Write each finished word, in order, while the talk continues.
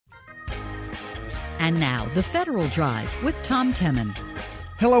And now, the Federal Drive with Tom Temin.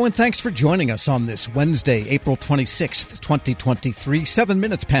 Hello and thanks for joining us on this Wednesday, April 26th, 2023, 7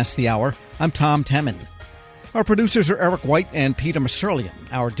 minutes past the hour. I'm Tom Temin. Our producers are Eric White and Peter Maserlian.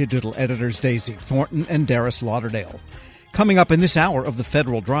 Our digital editors, Daisy Thornton and Darius Lauderdale. Coming up in this hour of the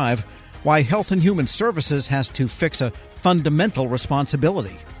Federal Drive, why Health and Human Services has to fix a fundamental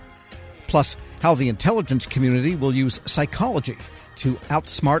responsibility. Plus, how the intelligence community will use psychology to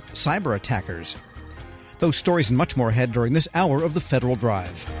outsmart cyber attackers. Those stories and much more ahead during this hour of the Federal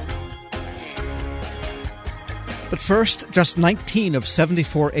Drive. But first, just 19 of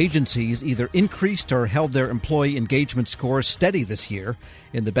 74 agencies either increased or held their employee engagement scores steady this year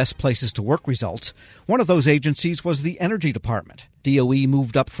in the best places to work results. One of those agencies was the Energy Department. DOE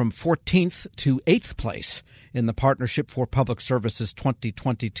moved up from 14th to 8th place in the Partnership for Public Services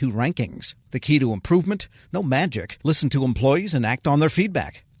 2022 rankings. The key to improvement? No magic. Listen to employees and act on their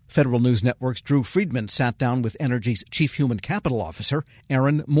feedback. Federal News Network's Drew Friedman sat down with Energy's Chief Human Capital Officer,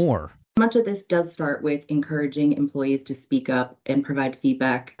 Erin Moore. Much of this does start with encouraging employees to speak up and provide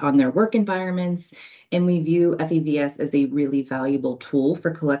feedback on their work environments, and we view FEVS as a really valuable tool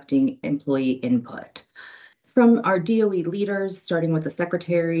for collecting employee input. From our DOE leaders, starting with the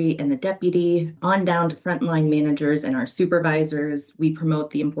secretary and the deputy, on down to frontline managers and our supervisors, we promote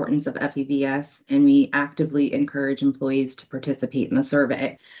the importance of FEVS, and we actively encourage employees to participate in the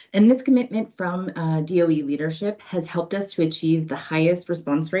survey. And this commitment from DOE leadership has helped us to achieve the highest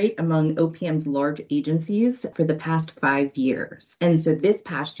response rate among OPM's large agencies for the past 5 years. And so this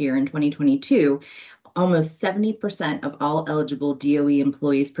past year in 2022, almost 70% of all eligible DOE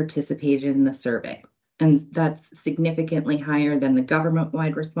employees participated in the survey. And that's significantly higher than the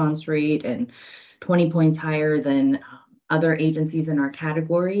government-wide response rate and 20 points higher than other agencies in our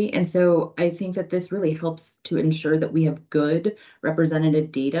category. And so I think that this really helps to ensure that we have good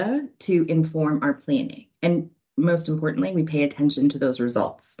representative data to inform our planning. And most importantly, we pay attention to those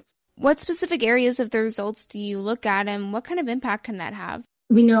results. What specific areas of the results do you look at, and what kind of impact can that have?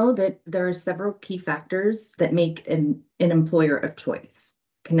 We know that there are several key factors that make an employer of choice.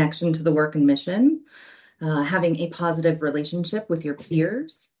 Connection to the work and mission, having a positive relationship with your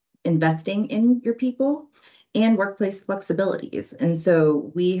peers, investing in your people, and workplace flexibilities. And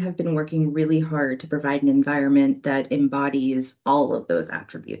so we have been working really hard to provide an environment that embodies all of those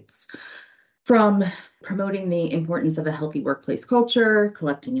attributes. From promoting the importance of a healthy workplace culture,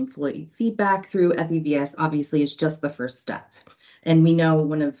 collecting employee feedback through FEVS obviously is just the first step. And we know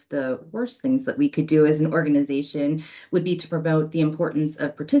one of the worst things that we could do as an organization would be to promote the importance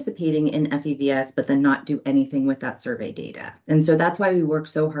of participating in FEVS, but then not do anything with that survey data. And so that's why we work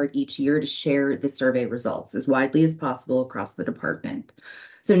so hard each year to share the survey results as widely as possible across the department.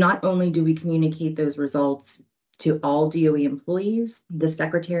 So not only do we communicate those results to all DOE employees, the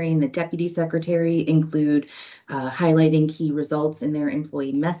secretary and the deputy secretary include highlighting key results in their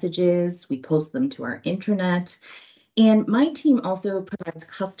employee messages. We post them to our intranet. And my team also provides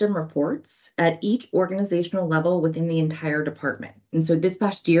custom reports at each organizational level within the entire department. And so this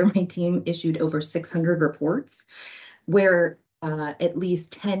past year, my team issued over 600 reports where at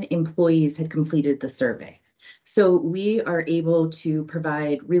least 10 employees had completed the survey. So we are able to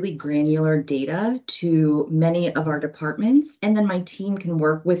provide really granular data to many of our departments, and then my team can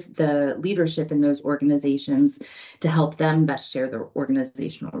work with the leadership in those organizations to help them best share their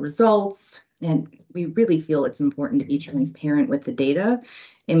organizational results. And we really feel it's important to be transparent with the data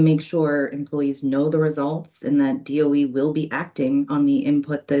and make sure employees know the results and that DOE will be acting on the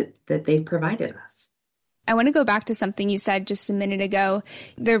input that they've provided us. I want to go back to something you said just a minute ago.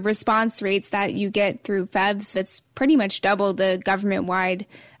 The response rates that you get through FEVS, it's pretty much double the government-wide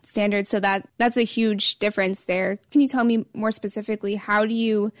standard. So that's a huge difference there. Can you tell me more specifically, how do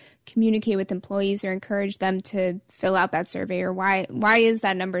you communicate with employees or encourage them to fill out that survey, or why is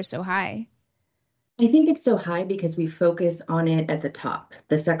that number so high? I think it's so high because we focus on it at the top.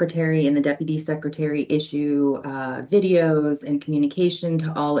 The secretary and the deputy secretary issue videos and communication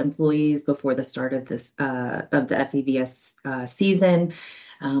to all employees before the start of this of the FEVS season,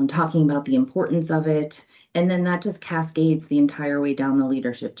 talking about the importance of it. And then that just cascades the entire way down the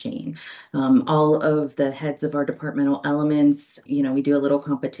leadership chain. All of the heads of our departmental elements, we do a little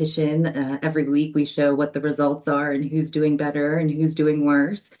competition. Every week we show what the results are and who's doing better and who's doing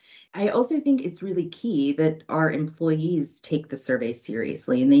worse. I also think it's really key that our employees take the survey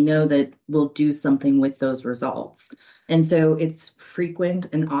seriously and they know that we'll do something with those results. And so it's frequent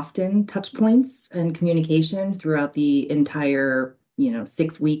and often touch points and communication throughout the entire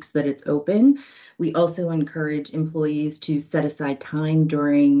 6 weeks that it's open. We also encourage employees to set aside time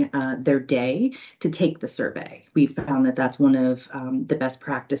during their day to take the survey. We found that that's one of the best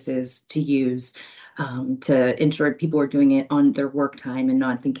practices to use to ensure people are doing it on their work time and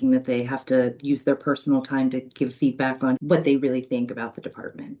not thinking that they have to use their personal time to give feedback on what they really think about the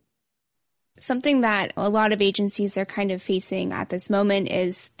department. Something that a lot of agencies are kind of facing at this moment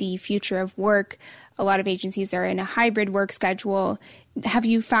is the future of work. A lot of agencies are in a hybrid work schedule. Have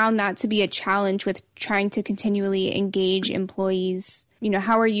you found that to be a challenge with trying to continually engage employees?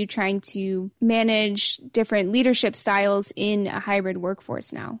 How are you trying to manage different leadership styles in a hybrid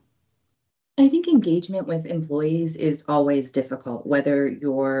workforce now? I think engagement with employees is always difficult, whether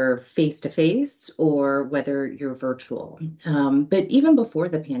you're face-to-face or whether you're virtual. But even before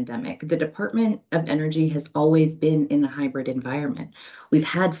the pandemic, the Department of Energy has always been in a hybrid environment. We've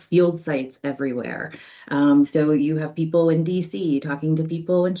had field sites everywhere. So you have people in DC talking to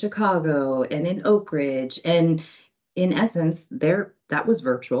people in Chicago and in Oak Ridge. And in essence, that was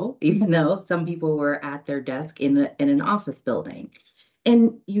virtual, even though some people were at their desk in an office building.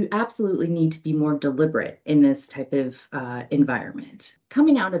 And you absolutely need to be more deliberate in this type of environment.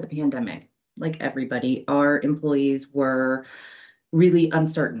 Coming out of the pandemic, like everybody, our employees were really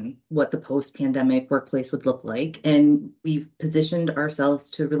uncertain what the post-pandemic workplace would look like. And we've positioned ourselves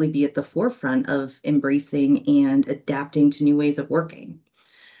to really be at the forefront of embracing and adapting to new ways of working.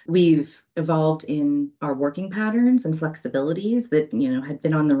 We've evolved in our working patterns and flexibilities that, had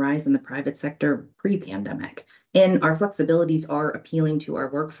been on the rise in the private sector pre-pandemic. And our flexibilities are appealing to our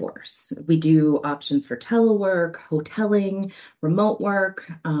workforce. We do options for telework, hoteling, remote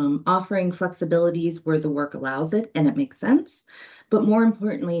work, offering flexibilities where the work allows it and it makes sense. But more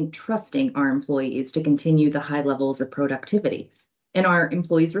importantly, trusting our employees to continue the high levels of productivity. And our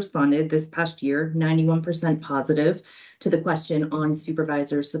employees responded this past year, 91% positive to the question on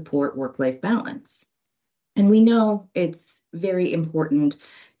supervisor support work-life balance. And we know it's very important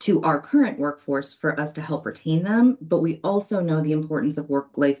to our current workforce for us to help retain them, but we also know the importance of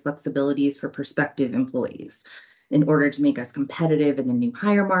work-life flexibilities for prospective employees in order to make us competitive in the new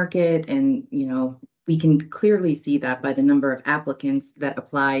hire market. And, we can clearly see that by the number of applicants that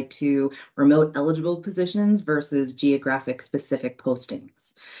apply to remote eligible positions versus geographic specific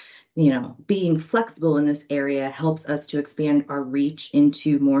postings. Being flexible in this area helps us to expand our reach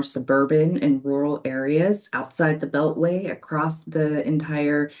into more suburban and rural areas outside the Beltway across the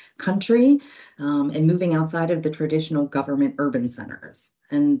entire country, and moving outside of the traditional government urban centers.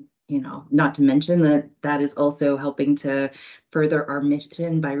 And not to mention that is also helping to further our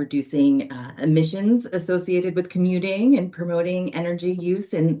mission by reducing emissions associated with commuting and promoting energy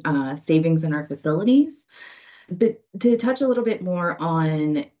use and savings in our facilities. But to touch a little bit more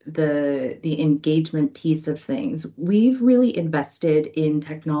on the engagement piece of things, we've really invested in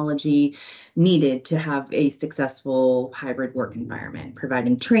technology needed to have a successful hybrid work environment,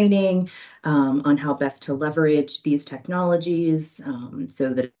 providing training on how best to leverage these technologies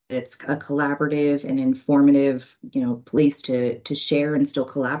so that it's a collaborative and informative, place to share and still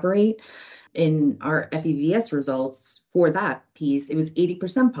collaborate. In our FEVS results for that piece, it was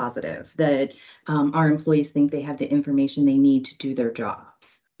 80% positive that our employees think they have the information they need to do their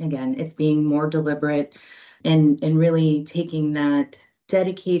jobs. Again, it's being more deliberate and really taking that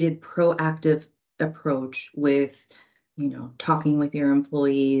dedicated, proactive approach with, talking with your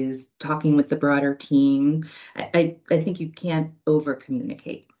employees, talking with the broader team. I think you can't over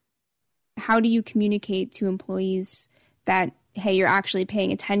communicate. How do you communicate to employees that, hey, you're actually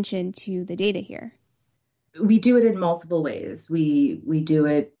paying attention to the data here? We do it in multiple ways. We do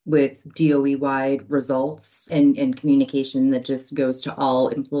it with DOE-wide results and communication that just goes to all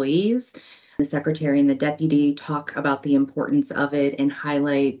employees. The secretary and the deputy talk about the importance of it and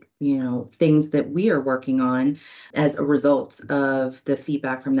highlight, things that we are working on as a result of the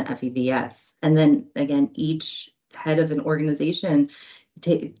feedback from the FEVS. And then again, each head of an organization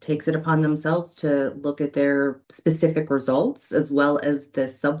takes it upon themselves to look at their specific results as well as the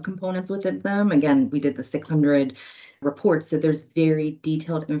subcomponents within them. Again, we did the 600 reports, so there's very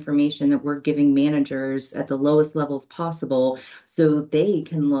detailed information that we're giving managers at the lowest levels possible so they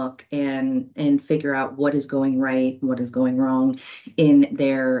can look and figure out what is going right, what is going wrong in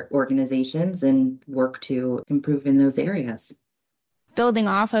their organizations and work to improve in those areas. Building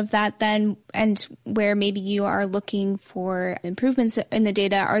off of that then, and where maybe you are looking for improvements in the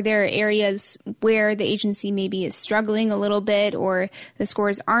data, are there areas where the agency maybe is struggling a little bit or the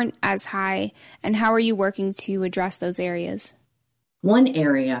scores aren't as high? And how are you working to address those areas? One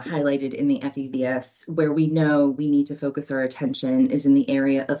area highlighted in the FEVS where we know we need to focus our attention is in the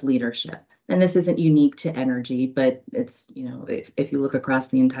area of leadership. And this isn't unique to energy, but it's, if you look across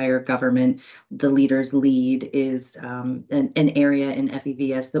the entire government, the leaders lead is an area in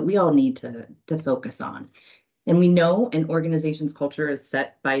FEVS that we all need to focus on. And we know an organization's culture is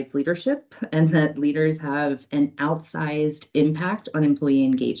set by its leadership and that leaders have an outsized impact on employee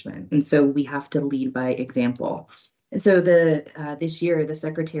engagement. And so we have to lead by example. And so this year, the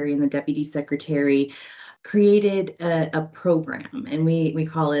secretary and the deputy secretary created a program, and we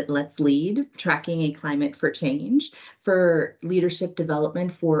call it Let's Lead, Tracking a Climate for Change, for leadership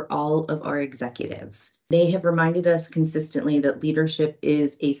development for all of our executives. They have reminded us consistently that leadership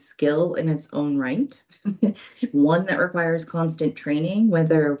is a skill in its own right, one that requires constant training,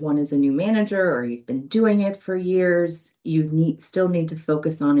 whether one is a new manager or you've been doing it for years, still need to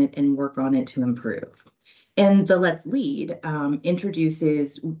focus on it and work on it to improve. And the Let's Lead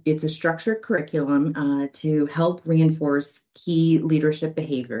it's a structured curriculum to help reinforce key leadership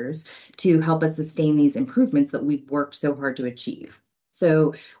behaviors to help us sustain these improvements that we've worked so hard to achieve.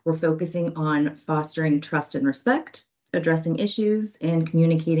 So we're focusing on fostering trust and respect, addressing issues, and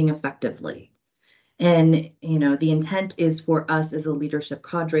communicating effectively. And, the intent is for us as a leadership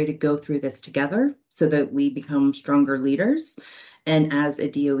cadre to go through this together so that we become stronger leaders. And as a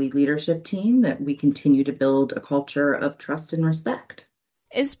DOE leadership team, that we continue to build a culture of trust and respect.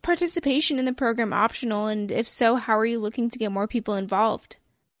 Is participation in the program optional? And if so, how are you looking to get more people involved?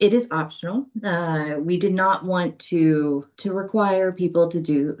 It is optional. We did not want to require people to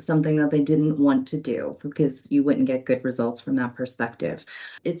do something that they didn't want to do because you wouldn't get good results from that perspective.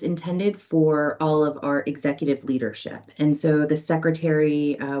 It's intended for all of our executive leadership. And so the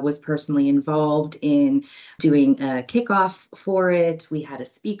secretary was personally involved in doing a kickoff for it. We had a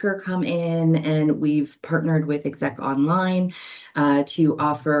speaker come in, and we've partnered with Exec Online to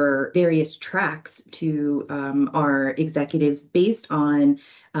offer various tracks to our executives based on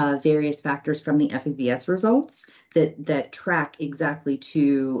various factors from the FEVS results that track exactly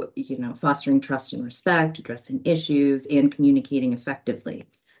to, fostering trust and respect, addressing issues, and communicating effectively.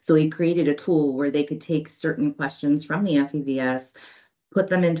 So we created a tool where they could take certain questions from the FEVS, put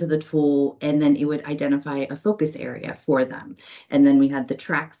them into the tool, and then it would identify a focus area for them. And then we had the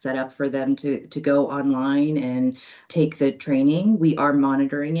track set up for them to go online and take the training. We are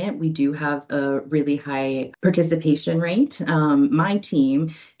monitoring it. We do have a really high participation rate. My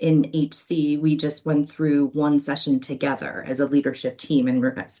team in HC, we just went through one session together as a leadership team, and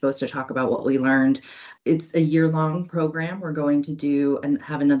we're supposed to talk about what we learned. It's a year-long program. We're going to do and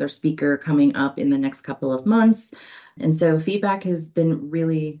have another speaker coming up in the next couple of months. And so feedback has been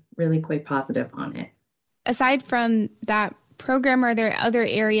really, really quite positive on it. Aside from that program, are there other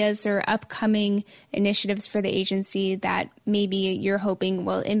areas or upcoming initiatives for the agency that maybe you're hoping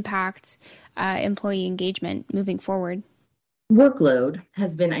will impact employee engagement moving forward? Workload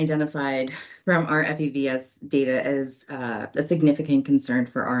has been identified from our FEVS data as a significant concern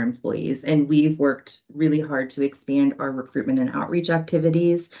for our employees. And we've worked really hard to expand our recruitment and outreach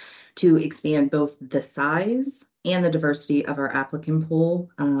activities to expand both the size and the diversity of our applicant pool,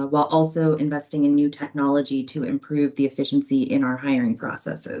 while also investing in new technology to improve the efficiency in our hiring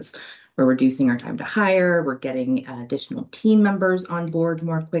processes. We're reducing our time to hire. We're getting additional team members on board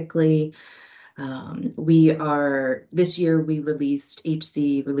more quickly. This year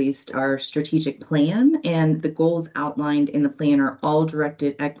HC released our strategic plan, and the goals outlined in the plan are all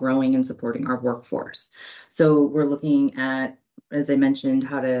directed at growing and supporting our workforce. So we're looking at, as I mentioned,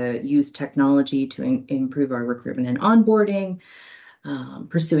 how to use technology to improve our recruitment and onboarding,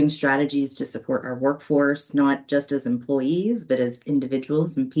 pursuing strategies to support our workforce, not just as employees, but as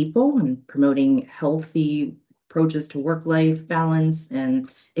individuals and people, and promoting healthy approaches to work-life balance and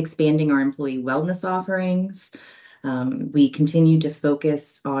expanding our employee wellness offerings. We continue to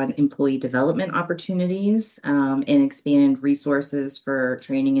focus on employee development opportunities and expand resources for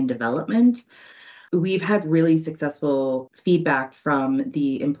training and development. We've had really successful feedback from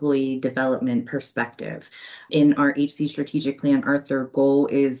the employee development perspective. In our HC strategic plan, our third goal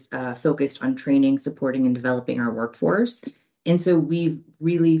is focused on training, supporting, and developing our workforce. And so we've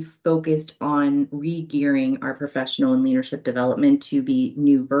really focused on re-gearing our professional and leadership development to be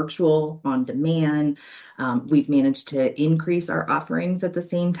new, virtual, on demand. We've managed to increase our offerings at the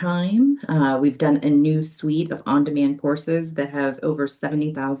same time. We've done a new suite of on-demand courses that have over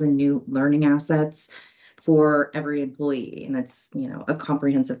 70,000 new learning assets for every employee. And that's, a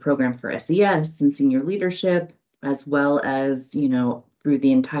comprehensive program for SES and senior leadership, as well as, through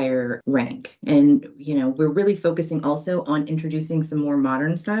the entire rank. And, we're really focusing also on introducing some more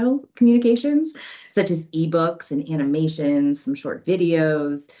modern style communications, such as ebooks and animations, some short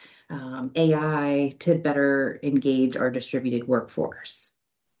videos, AI to better engage our distributed workforce.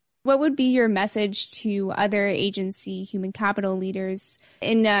 What would be your message to other agency human capital leaders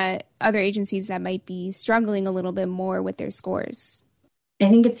in other agencies that might be struggling a little bit more with their scores? I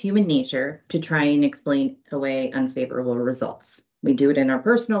think it's human nature to try and explain away unfavorable results. We do it in our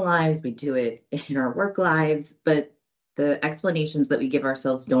personal lives, we do it in our work lives, but the explanations that we give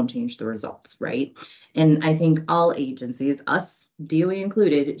ourselves don't change the results, right? And I think all agencies, us, DOE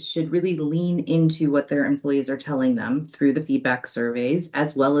included, should really lean into what their employees are telling them through the feedback surveys,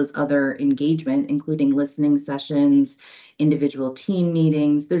 as well as other engagement, including listening sessions, individual team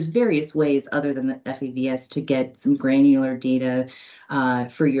meetings. There's various ways other than the FEVS to get some granular data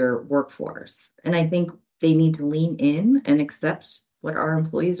for your workforce. And I think they need to lean in and accept what our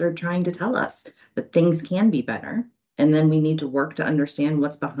employees are trying to tell us, that things can be better. And then we need to work to understand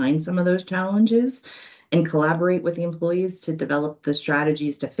what's behind some of those challenges and collaborate with the employees to develop the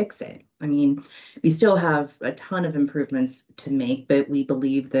strategies to fix it. I mean, we still have a ton of improvements to make, but we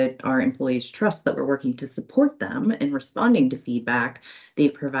believe that our employees trust that we're working to support them and responding to feedback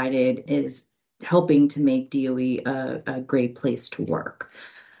they've provided is helping to make DOE a great place to work.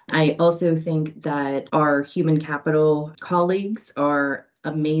 I also think that our human capital colleagues are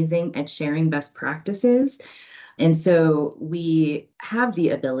amazing at sharing best practices. And so we have the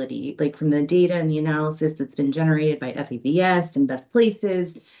ability, like from the data and the analysis that's been generated by FEVS and Best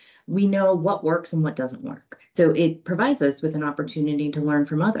Places, we know what works and what doesn't work. So it provides us with an opportunity to learn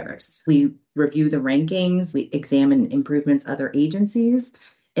from others. We review the rankings, we examine improvements other agencies,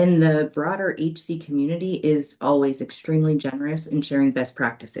 and the broader HC community is always extremely generous in sharing best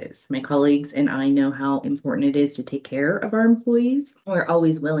practices. My colleagues and I know how important it is to take care of our employees. We're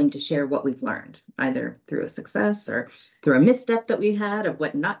always willing to share what we've learned, either through a success or through a misstep that we had of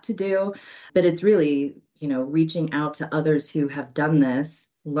what not to do. But it's really, reaching out to others who have done this,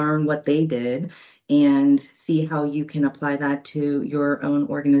 learn what they did, and see how you can apply that to your own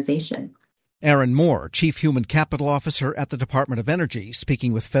organization. Aaron Moore, Chief Human Capital Officer at the Department of Energy,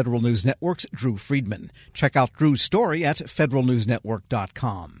 speaking with Federal News Network's Drew Friedman. Check out Drew's story at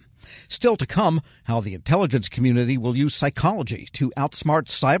federalnewsnetwork.com. Still to come, how the intelligence community will use psychology to outsmart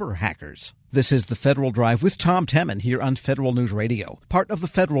cyber hackers. This is the Federal Drive with Tom Temin here on Federal News Radio, part of the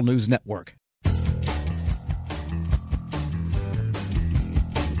Federal News Network.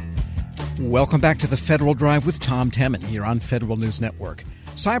 Welcome back to the Federal Drive with Tom Temin here on Federal News Network.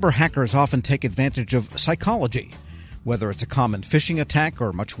 Cyber hackers often take advantage of psychology. Whether it's a common phishing attack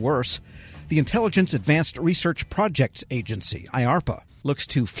or much worse, the Intelligence Advanced Research Projects Agency, IARPA, looks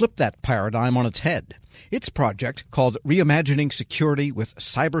to flip that paradigm on its head. Its project, called Reimagining Security with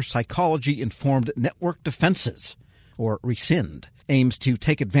Cyber Psychology-Informed Network Defenses, or RESIND, aims to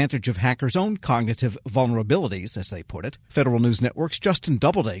take advantage of hackers' own cognitive vulnerabilities, as they put it. Federal News Network's Justin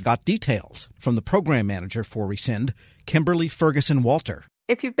Doubleday got details from the program manager for RESIND, Kimberly Ferguson-Walter.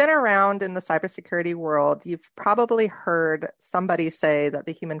 If you've been around in the cybersecurity world, you've probably heard somebody say that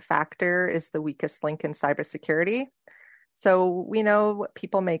the human factor is the weakest link in cybersecurity. So we know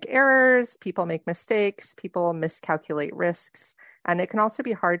people make errors, people make mistakes, people miscalculate risks, and it can also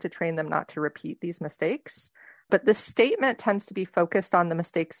be hard to train them not to repeat these mistakes. But this statement tends to be focused on the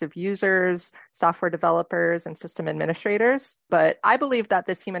mistakes of users, software developers, and system administrators. But I believe that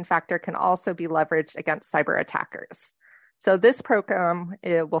this human factor can also be leveraged against cyber attackers. So this program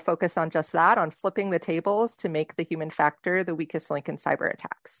will focus on just that, on flipping the tables to make the human factor the weakest link in cyber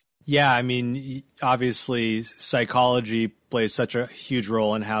attacks. Yeah, I mean, obviously, psychology plays such a huge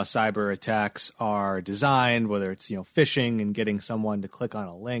role in how cyber attacks are designed, whether it's, phishing and getting someone to click on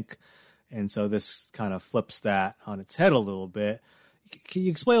a link. And so this kind of flips that on its head a little bit. Can you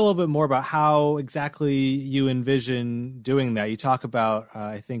explain a little bit more about how exactly you envision doing that? You talk about,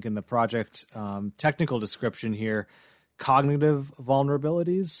 I think, in the project technical description here, cognitive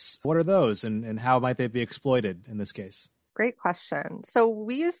vulnerabilities. What are those and how might they be exploited in this case? Great question. So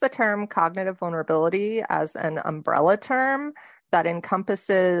we use the term cognitive vulnerability as an umbrella term that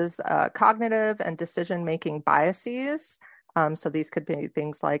encompasses cognitive and decision-making biases. So these could be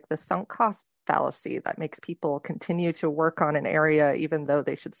things like the sunk cost fallacy that makes people continue to work on an area even though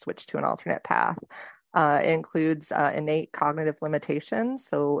they should switch to an alternate path. It includes innate cognitive limitations.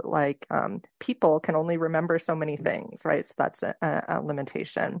 So like people can only remember so many things, right? So that's a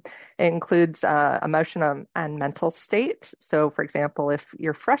limitation. It includes emotion and mental state. So for example, if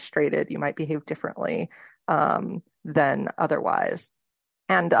you're frustrated, you might behave differently than otherwise.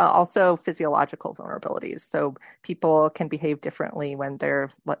 and also physiological vulnerabilities. So people can behave differently when they're,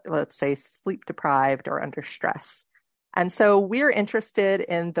 let's say, sleep deprived or under stress. And so we're interested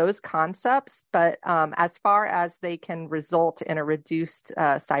in those concepts, but as far as they can result in a reduced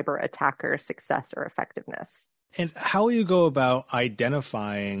cyber attacker success or effectiveness. And how will you go about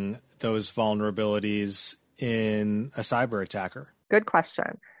identifying those vulnerabilities in a cyber attacker? Good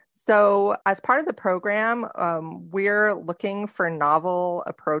question. So as part of the program, we're looking for novel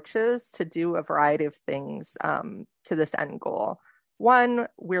approaches to do a variety of things to this end goal. One,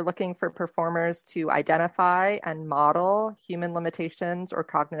 we're looking for performers to identify and model human limitations or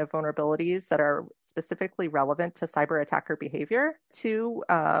cognitive vulnerabilities that are specifically relevant to cyber attacker behavior. Two,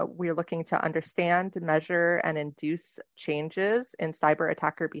 we're looking to understand, measure, and induce changes in cyber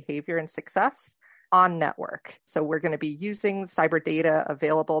attacker behavior and success on network. So we're going to be using cyber data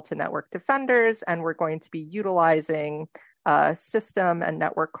available to network defenders, and we're going to be utilizing system and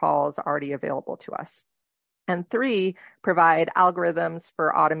network calls already available to us. And three, provide algorithms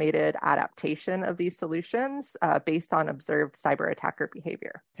for automated adaptation of these solutions based on observed cyber attacker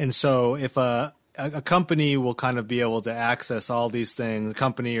behavior. And so if a company will kind of be able to access all these things, a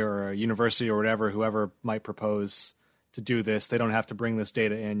company or a university or whatever, whoever might propose to do this, they don't have to bring this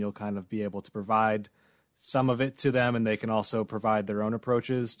data in. You'll kind of be able to provide some of it to them, and they can also provide their own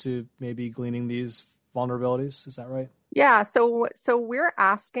approaches to maybe gleaning these vulnerabilities. Is that right? Yeah, so we're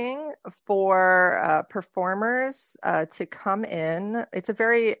asking for performers to come in. It's a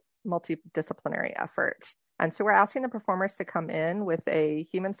very multidisciplinary effort. And so we're asking the performers to come in with a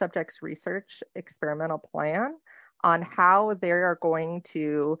human subjects research experimental plan on how they are going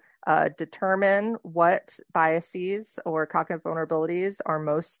to determine what biases or cognitive vulnerabilities are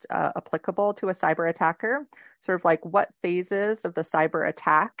most applicable to a cyber attacker, sort of like what phases of the cyber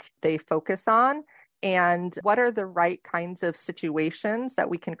attack they focus on, and what are the right kinds of situations that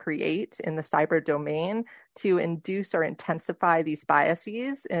we can create in the cyber domain to induce or intensify these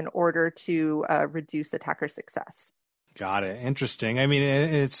biases in order to reduce attacker success. Got it. Interesting. I mean,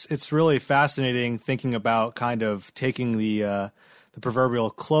 it's really fascinating thinking about kind of taking the proverbial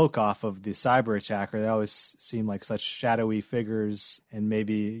cloak off of the cyber attacker. They always seem like such shadowy figures, and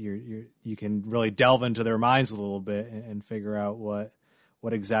maybe you can really delve into their minds a little bit and figure out what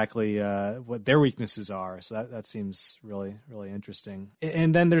exactly what their weaknesses are. So that seems really, really interesting.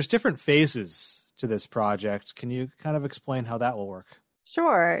 And then there's different phases to this project. Can you kind of explain how that will work?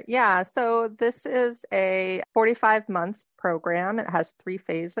 Sure. Yeah. So this is a 45-month program. It has 3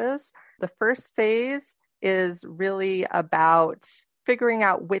 phases. The first phase is really about figuring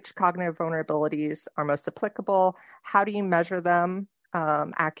out which cognitive vulnerabilities are most applicable. How do you measure them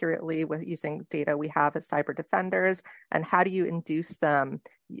accurately with using data we have as cyber defenders? And how do you induce them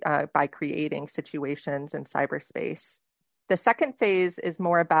by creating situations in cyberspace? The second phase is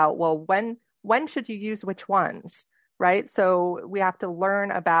more about, well, when should you use which ones? Right? So we have to learn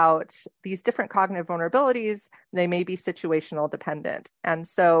about these different cognitive vulnerabilities. They may be situational dependent. And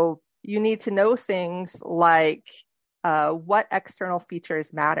so you need to know things like what external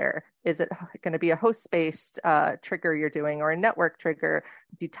features matter. Is it going to be a host-based trigger you're doing or a network trigger?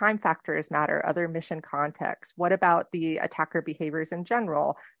 Do time factors matter? Other mission contexts? What about the attacker behaviors in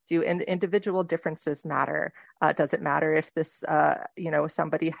general? Do individual differences matter? Does it matter if this,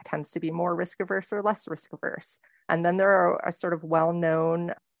 somebody tends to be more risk averse or less risk averse? And then there are sort of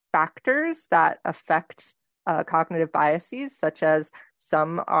well-known factors that affect cognitive biases, such as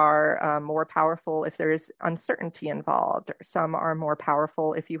some are more powerful if there is uncertainty involved, or some are more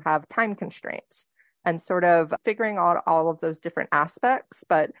powerful if you have time constraints, and sort of figuring out all of those different aspects,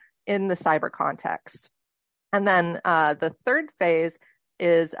 but in the cyber context. And then the third phase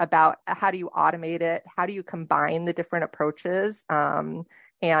is about how do you automate it? How do you combine the different approaches?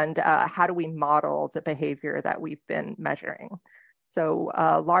 And how do we model the behavior that we've been measuring? So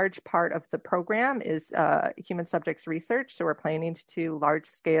a large part of the program is human subjects research. So we're planning to do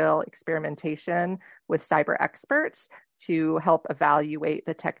large-scale experimentation with cyber experts to help evaluate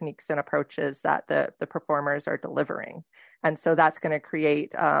the techniques and approaches that the performers are delivering. And so that's going to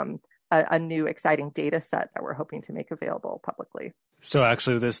create a new exciting data set that we're hoping to make available publicly. So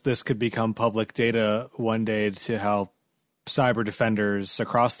actually this could become public data one day to help cyber defenders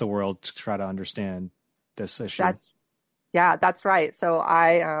across the world to try to understand this issue. That's right. So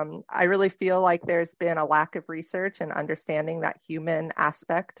I really feel like there's been a lack of research and understanding that human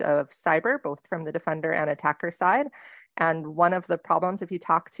aspect of cyber, both from the defender and attacker side. And one of the problems, if you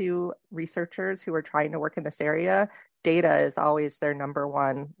talk to researchers who are trying to work in this area, data is always their number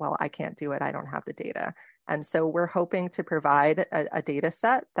one. Well, I can't do it. I don't have the data. And so we're hoping to provide a data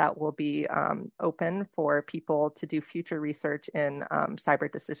set that will be open for people to do future research in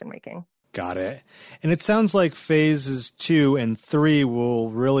cyber decision making. Got it. And it sounds like phases 2 and 3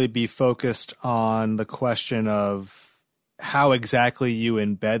 will really be focused on the question of how exactly you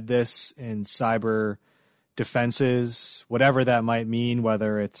embed this in cyber defenses, whatever that might mean,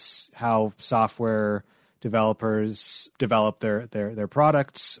 whether it's how software developers develop their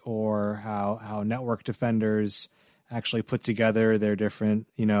products or how network defenders actually put together their different,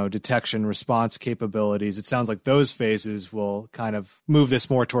 detection response capabilities. It sounds like those phases will kind of move this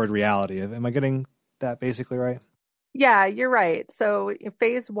more toward reality. Am I getting that basically right? Yeah, you're right. So in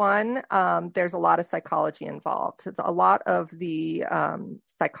phase 1, there's a lot of psychology involved. It's a lot of the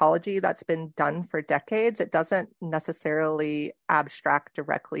psychology that's been done for decades. It doesn't necessarily abstract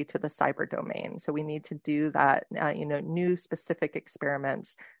directly to the cyber domain. So we need to do that, new specific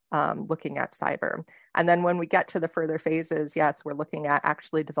experiments looking at cyber. And then when we get to the further phases, yes, we're looking at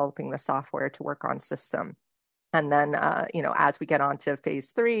actually developing the software to work on system. And then, as we get on to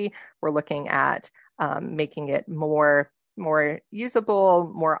phase 3, we're looking at making it more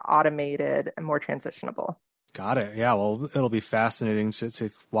usable, more automated, and more transitionable. Got it. Yeah, well, it'll be fascinating to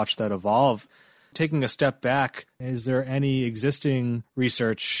watch that evolve. Taking a step back, is there any existing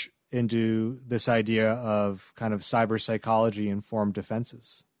research into this idea of kind of cyber psychology informed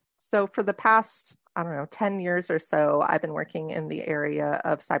defenses? So for the past, 10 years or so, I've been working in the area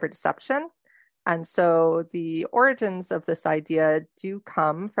of cyber deception. And so the origins of this idea do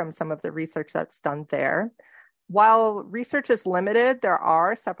come from some of the research that's done there. While research is limited, there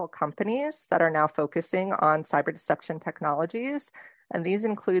are several companies that are now focusing on cyber deception technologies. And these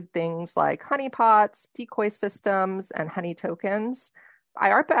include things like honeypots, decoy systems, and honey tokens.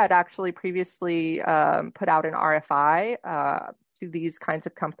 IARPA had actually previously put out an RFI to these kinds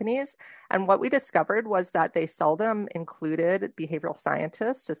of companies. And what we discovered was that they seldom included behavioral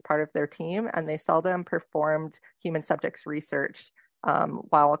scientists as part of their team, and they seldom performed human subjects research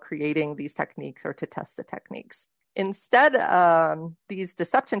while creating these techniques or to test the techniques. Instead, these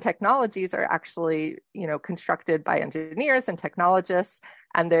deception technologies are actually, constructed by engineers and technologists,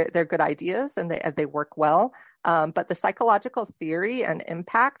 and they're good ideas and they work well. But the psychological theory and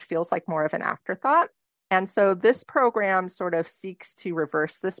impact feels like more of an afterthought. And so this program sort of seeks to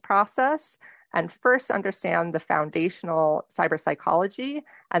reverse this process and first understand the foundational cyber psychology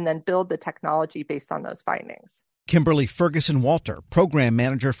and then build the technology based on those findings. Kimberly Ferguson-Walter, Program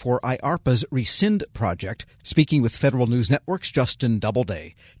Manager for IARPA's Rescind project, speaking with Federal News Network's Justin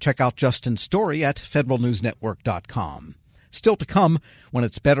Doubleday. Check out Justin's story at federalnewsnetwork.com. Still to come, when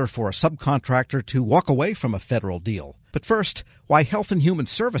it's better for a subcontractor to walk away from a federal deal. But first, why Health and Human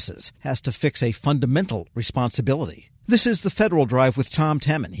Services has to fix a fundamental responsibility. This is The Federal Drive with Tom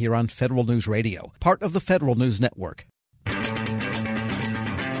Temin here on Federal News Radio, part of the Federal News Network.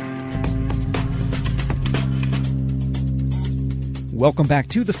 Welcome back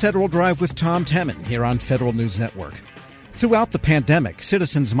to The Federal Drive with Tom Temin here on Federal News Network. Throughout the pandemic,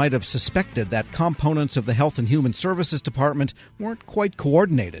 citizens might have suspected that components of the Health and Human Services Department weren't quite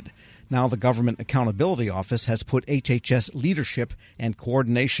coordinated. Now the Government Accountability Office has put HHS leadership and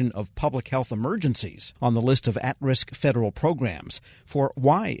coordination of public health emergencies on the list of at-risk federal programs. For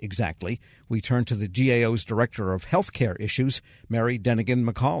why exactly, we turn to the GAO's Director of Healthcare Issues, Mary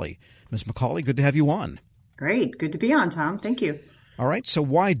Dennigan-McCauley. Ms. McCauley, good to have you on. Great. Good to be on, Tom. Thank you. All right. So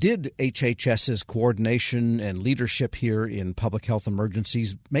why did HHS's coordination and leadership here in public health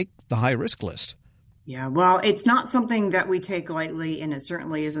emergencies make the high-risk list? Yeah, well, it's not something that we take lightly, and it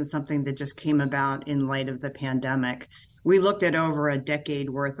certainly isn't something that just came about in light of the pandemic. We looked at over a decade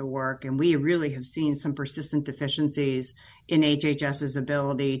worth of work, and we really have seen some persistent deficiencies in HHS's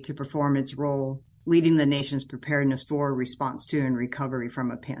ability to perform its role, leading the nation's preparedness for, response to, and recovery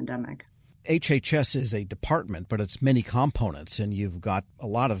from a pandemic. HHS is a department, but it's many components, and you've got a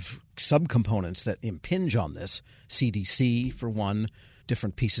lot of subcomponents that impinge on this. CDC, for one,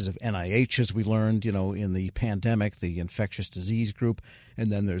 different pieces of NIH, as we learned, in the pandemic, the infectious disease group,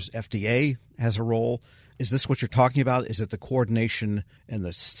 and then there's FDA has a role. Is this what you're talking about? Is it the coordination and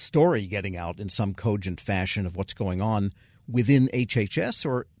the story getting out in some cogent fashion of what's going on within HHS,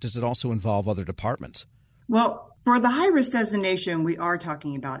 or does it also involve other departments? Well, For the high-risk designation, we are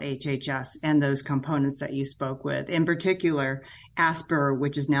talking about HHS and those components that you spoke with. In particular, ASPR,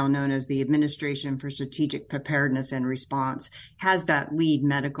 which is now known as the Administration for Strategic Preparedness and Response, has that lead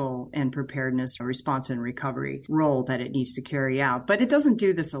medical and preparedness, response and recovery role that it needs to carry out. But it doesn't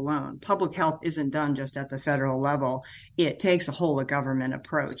do this alone. Public health isn't done just at the federal level. It takes a whole of government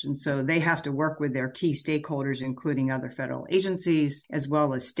approach. And so they have to work with their key stakeholders, including other federal agencies, as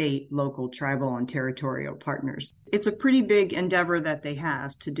well as state, local, tribal, and territorial partners. It's a pretty big endeavor that they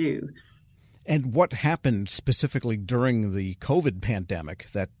have to do. And what happened specifically during the COVID pandemic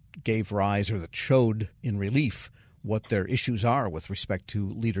that gave rise or that showed in relief what their issues are with respect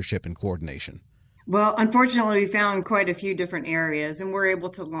to leadership and coordination? Well, unfortunately, we found quite a few different areas, and we're able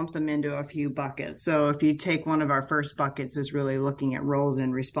to lump them into a few buckets. So if you take one of our first buckets is really looking at roles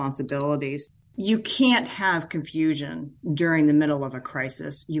and responsibilities. You can't have confusion during the middle of a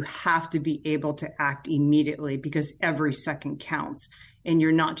crisis. You have to be able to act immediately because every second counts. And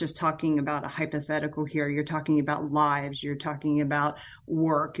you're not just talking about a hypothetical here. You're talking about lives. You're talking about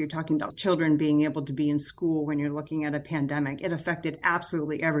work. You're talking about children being able to be in school when you're looking at a pandemic. It affected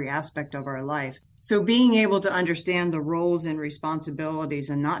absolutely every aspect of our life. So being able to understand the roles and responsibilities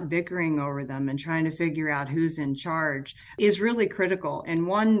and not bickering over them and trying to figure out who's in charge is really critical. And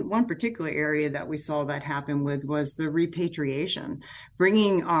one particular area that we saw that happen with was the repatriation,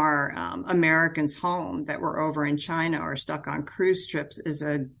 bringing our Americans home that were over in China or stuck on cruise trips is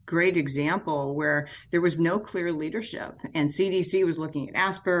a great example where there was no clear leadership. And CDC was looking at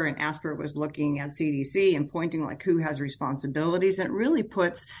ASPR and ASPR was looking at CDC and pointing like who has responsibilities. And it really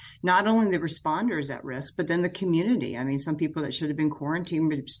puts not only the responders at risk, but then the community. I mean, some people that should have been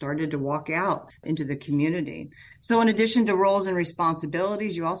quarantined started to walk out into the community. So in addition to roles and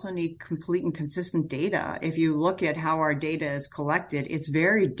responsibilities, you also need complete and consistent data. If you look at how our data is collected, it's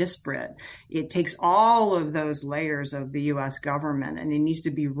very disparate. It takes all of those layers of the U.S. government and it needs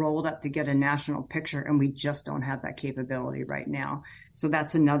to be rolled up to get a national picture. And we just don't have that capability right now. So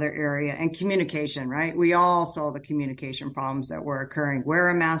that's another area. And communication, right? We all saw the communication problems that were occurring. Wear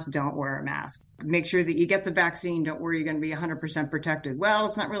a mask, don't wear a mask. Make sure that you get the vaccine. Don't worry, you're going to be 100% protected. Well,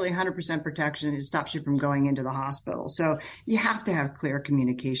 it's not really 100% protection. It stops you from going into the hospital. So you have to have clear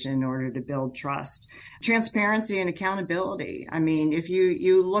communication in order to build trust. Transparency and accountability. I mean, if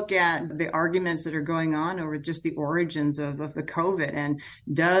you look at the arguments that are going on over just the origins of the COVID and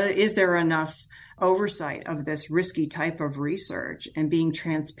is there enough oversight of this risky type of research and being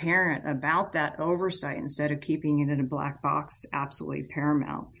transparent about that oversight instead of keeping it in a black box, absolutely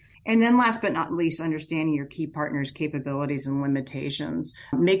paramount. And then last but not least, understanding your key partners' capabilities and limitations,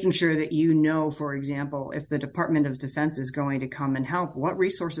 making sure that you know, for example, if the Department of Defense is going to come and help, what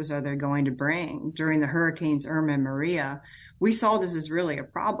resources are they going to bring? During the hurricanes Irma and Maria, we saw this as really a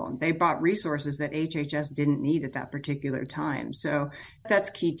problem. They brought resources that HHS didn't need at that particular time. So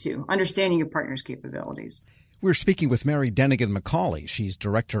that's key too, understanding your partner's capabilities. We're speaking with Mary Dennigan-McCauley. She's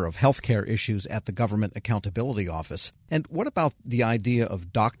Director of Healthcare Issues at the Government Accountability Office. And what about the idea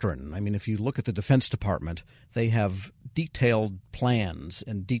of doctrine? I mean, if you look at the Defense Department, they have detailed plans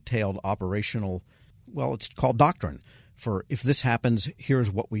and detailed operational, well, it's called doctrine. For if this happens, here's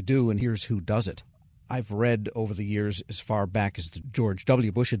what we do and here's who does it. I've read over the years, as far back as the George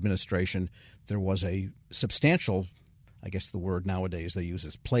W. Bush administration, there was a substantial, I guess the word nowadays they use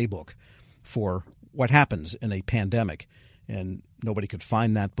is playbook, for what happens in a pandemic. And nobody could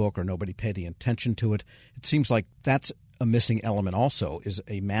find that book or nobody paid any attention to it. It seems like that's a missing element also, is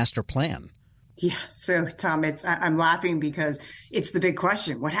a master plan. Yeah. So, Tom, I'm laughing because it's the big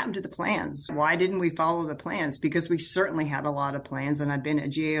question. What happened to the plans? Why didn't we follow the plans? Because we certainly had a lot of plans, and I've been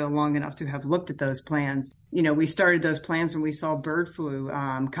at GAO long enough to have looked at those plans. You know, we started those plans when we saw bird flu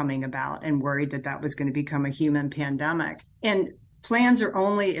coming about and worried that that was going to become a human pandemic. And plans are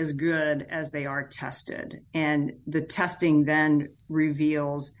only as good as they are tested. And the testing then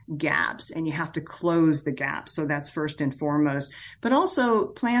reveals gaps, and you have to close the gaps. So that's first and foremost. But also,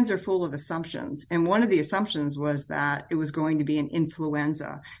 plans are full of assumptions. And one of the assumptions was that it was going to be an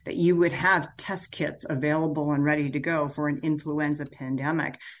influenza, that you would have test kits available and ready to go for an influenza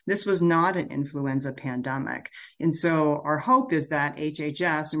pandemic. This was not an influenza pandemic. And so our hope is that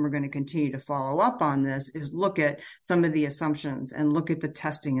HHS, and we're going to continue to follow up on this, is look at some of the assumptions and look at the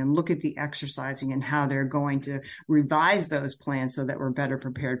testing and look at the exercising and how they're going to revise those plans so that we're better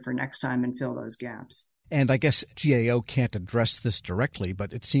prepared for next time and fill those gaps. And I guess GAO can't address this directly,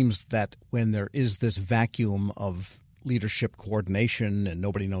 but it seems that when there is this vacuum of leadership coordination and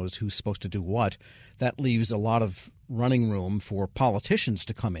nobody knows who's supposed to do what, that leaves a lot of running room for politicians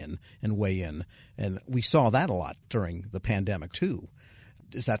to come in and weigh in. And we saw that a lot during the pandemic, too.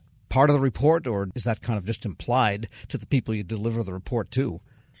 Is that part of the report, or is that kind of just implied to the people you deliver the report to?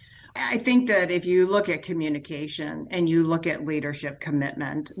 I think that if you look at communication and you look at leadership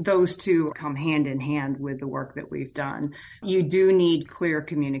commitment, those two come hand in hand with the work that we've done. You do need clear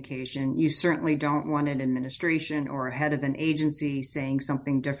communication. You certainly don't want an administration or a head of an agency saying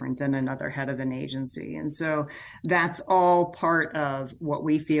something different than another head of an agency. And so that's all part of what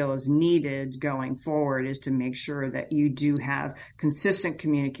we feel is needed going forward, is to make sure that you do have consistent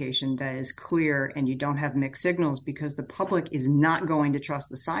communication that is clear and you don't have mixed signals, because the public is not going to trust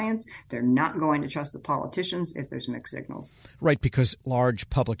the science. They're not going to trust the politicians if there's mixed signals. Right, because large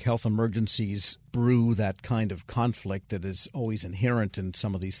public health emergencies brew that kind of conflict that is always inherent in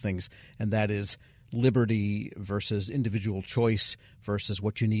some of these things, and that is liberty versus individual choice versus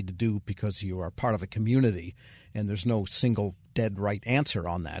what you need to do because you are part of a community. And there's no single dead right answer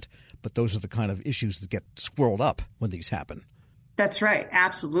on that, but those are the kind of issues that get swirled up when these happen. That's right.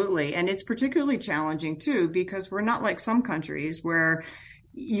 Absolutely. And it's particularly challenging, too, because we're not like some countries where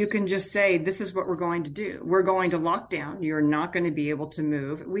you can just say, this is what we're going to do. We're going to lock down. You're not going to be able to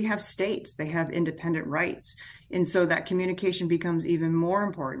move. We have states. They have independent rights. And so that communication becomes even more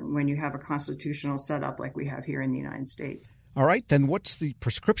important when you have a constitutional setup like we have here in the United States. All right, then what's the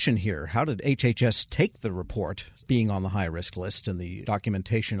prescription here? How did HHS take the report being on the high-risk list and the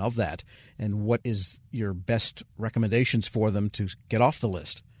documentation of that? And what is your best recommendations for them to get off the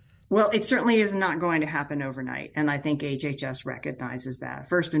list? Well, it certainly is not going to happen overnight, and I think HHS recognizes that.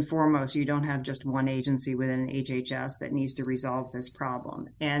 First and foremost, you don't have just one agency within HHS that needs to resolve this problem,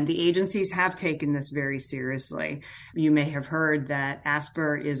 and the agencies have taken this very seriously. You may have heard that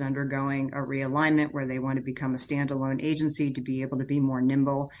ASPR is undergoing a realignment where they want to become a standalone agency to be able to be more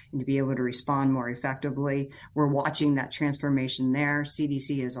nimble and to be able to respond more effectively. We're watching that transformation there.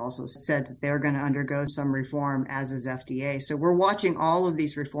 CDC has also said that they're going to undergo some reform, as is FDA. So we're watching all of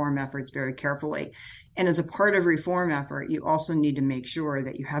these reform efforts very carefully. And as a part of reform effort, you also need to make sure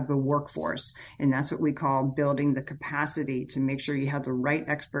that you have the workforce. And that's what we call building the capacity, to make sure you have the right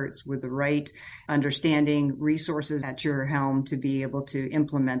experts with the right understanding, resources at your helm to be able to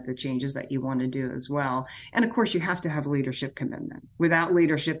implement the changes that you want to do as well. And of course, you have to have leadership commitment. Without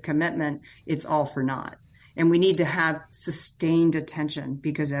leadership commitment, it's all for naught. And we need to have sustained attention,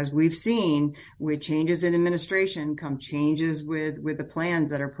 because as we've seen, with changes in administration come changes with the plans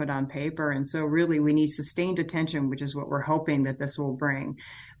that are put on paper. And so really we need sustained attention, which is what we're hoping that this will bring.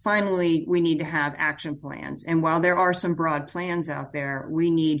 Finally, we need to have action plans. And while there are some broad plans out there,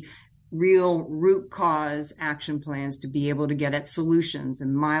 we need real root cause action plans to be able to get at solutions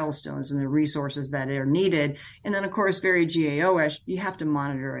and milestones and the resources that are needed. And then, of course, very GAO-ish, you have to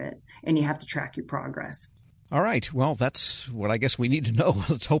monitor it and you have to track your progress. All right. Well, that's what I guess we need to know.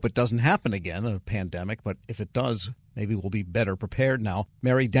 Let's hope it doesn't happen again, a pandemic. But if it does, maybe we'll be better prepared now.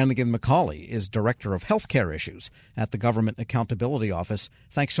 Mary Dennigan-McCauley is Director of Healthcare Issues at the Government Accountability Office.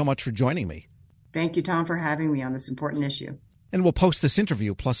 Thanks so much for joining me. Thank you, Tom, for having me on this important issue. And we'll post this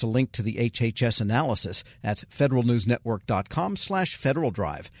interview plus a link to the HHS analysis at federalnewsnetwork.com/Federal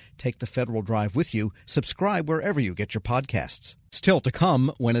Drive. Take the Federal Drive with you. Subscribe wherever you get your podcasts. Still to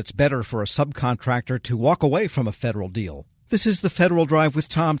come, when it's better for a subcontractor to walk away from a federal deal. This is the Federal Drive with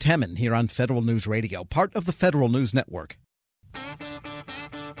Tom Temin here on Federal News Radio, part of the Federal News Network.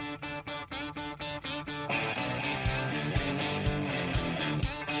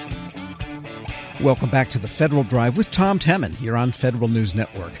 Welcome back to the Federal Drive with Tom Temin here on Federal News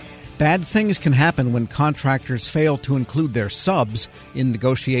Network. Bad things can happen when contractors fail to include their subs in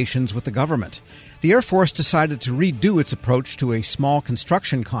negotiations with the government. The Air Force decided to redo its approach to a small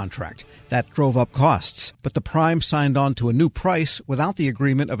construction contract. That drove up costs, but the prime signed on to a new price without the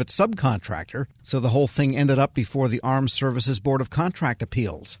agreement of its subcontractor, so the whole thing ended up before the Armed Services Board of Contract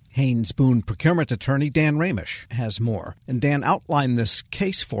Appeals. Haynes Boone procurement attorney Dan Ramish has more. And Dan outlined this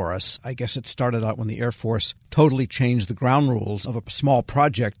case for us. I guess it started out when the Air Force totally changed the ground rules of a small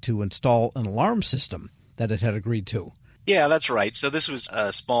project to install an alarm system that it had agreed to. Yeah, that's right. So this was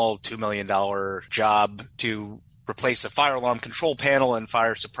a small $2 million job to replace a fire alarm control panel and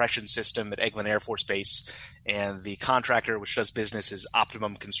fire suppression system at Eglin Air Force Base. And the contractor, which does business as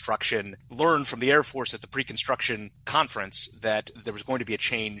Optimum Construction, learned from the Air Force at the pre-construction conference that there was going to be a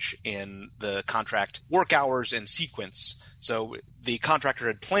change in the contract work hours and sequence. So the contractor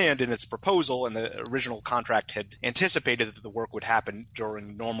had planned in its proposal, and the original contract had anticipated that the work would happen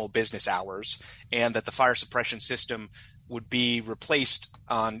during normal business hours, and that the fire suppression system would be replaced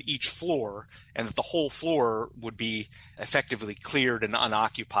on each floor, and that the whole floor would be effectively cleared and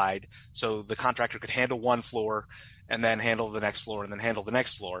unoccupied, so the contractor could handle one floor and then handle the next floor and then handle the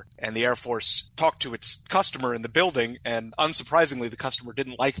next floor. And the Air Force talked to its customer in the building, and unsurprisingly, the customer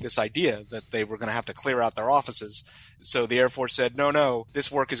didn't like this idea that they were going to have to clear out their offices. So the Air Force said, no,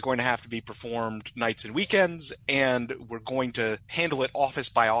 this work is going to have to be performed nights and weekends, and we're going to handle it office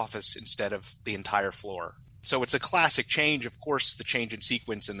by office instead of the entire floor. So it's a classic change. Of course, the change in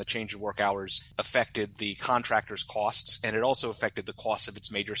sequence and the change in work hours affected the contractor's costs, and it also affected the costs of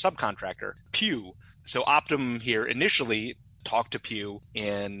its major subcontractor, Pew. So Optimum here initially talked to Pew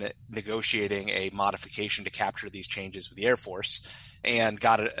in negotiating a modification to capture these changes with the Air Force and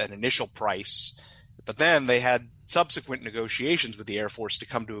got an initial price. But then they had subsequent negotiations with the Air Force to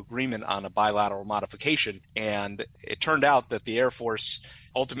come to agreement on a bilateral modification. And it turned out that the Air Force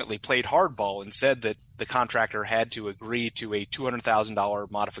ultimately played hardball and said that the contractor had to agree to a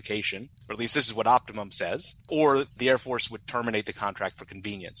 $200,000 modification, or at least this is what Optimum says, or the Air Force would terminate the contract for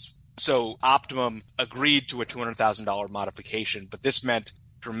convenience. So Optimum agreed to a $200,000 modification, but this meant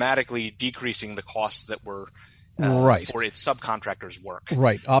dramatically decreasing the costs that were for its subcontractors' work.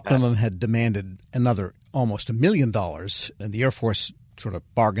 Right. Optimum had demanded another almost $1 million, and the Air Force sort of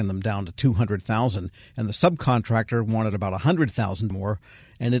bargained them down to $200,000, and the subcontractor wanted about $100,000 more,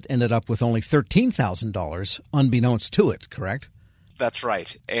 and it ended up with only $13,000, unbeknownst to it, correct? That's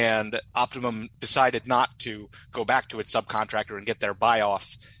right. And Optimum decided not to go back to its subcontractor and get their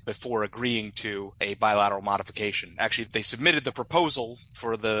buy-off before agreeing to a bilateral modification. Actually, they submitted the proposal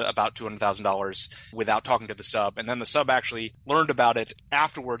for the about $200,000 without talking to the sub, and then the sub actually learned about it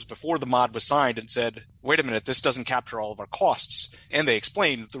afterwards before the mod was signed and said, wait a minute, this doesn't capture all of our costs. And they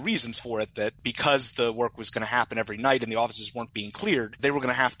explained the reasons for it, that because the work was going to happen every night and the offices weren't being cleared, they were going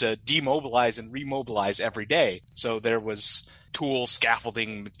to have to demobilize and remobilize every day. So there was tools,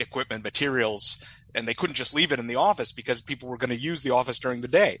 scaffolding, equipment, materials, and they couldn't just leave it in the office because people were going to use the office during the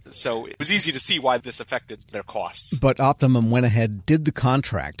day. So it was easy to see why this affected their costs. But Optimum went ahead, did the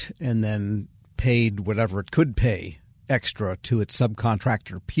contract, and then paid whatever it could pay extra to its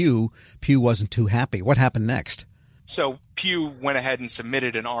subcontractor, Pew. Pew wasn't too happy. What happened next? So Pew went ahead and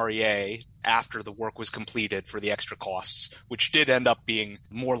submitted an REA after the work was completed for the extra costs, which did end up being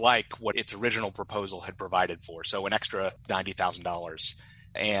more like what its original proposal had provided for, so an extra $90,000.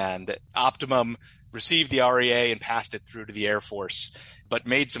 And Optimum received the REA and passed it through to the Air Force, but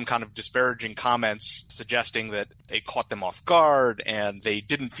made some kind of disparaging comments suggesting that it caught them off guard and they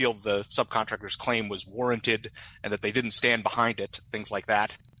didn't feel the subcontractor's claim was warranted and that they didn't stand behind it, things like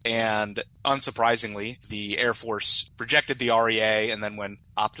that. And unsurprisingly, the Air Force rejected the REA, and then when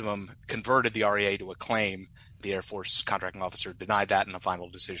Optimum converted the REA to a claim, the Air Force contracting officer denied that in a final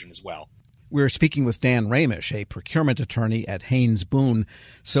decision as well. We're speaking with Dan Ramish, a procurement attorney at Haynes Boone.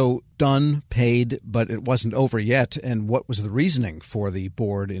 So done, paid, but it wasn't over yet. And what was the reasoning for the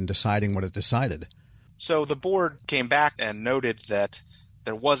board in deciding what it decided? So the board came back and noted that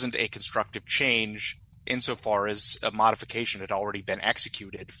there wasn't a constructive change insofar as a modification had already been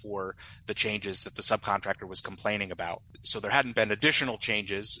executed for the changes that the subcontractor was complaining about. So there hadn't been additional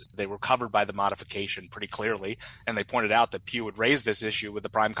changes. They were covered by the modification pretty clearly, and they pointed out that Pew had raised this issue with the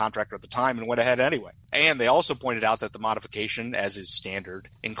prime contractor at the time and went ahead anyway. And they also pointed out that the modification, as is standard,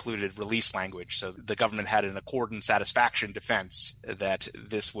 included release language. So the government had an accord and satisfaction defense that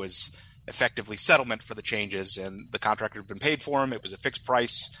this was effectively settlement for the changes, and the contractor had been paid for them. It was a fixed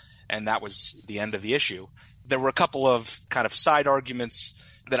price, and that was the end of the issue. There were a couple of kind of side arguments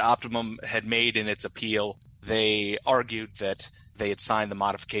that Optimum had made in its appeal. They argued that they had signed the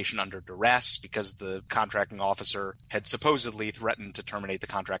modification under duress because the contracting officer had supposedly threatened to terminate the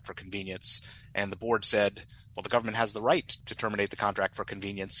contract for convenience. And the board said, well, the government has the right to terminate the contract for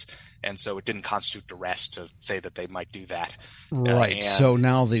convenience, and so it didn't constitute duress to say that they might do that. Right. So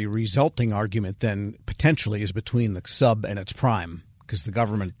now the resulting argument then potentially is between the sub and its prime, because the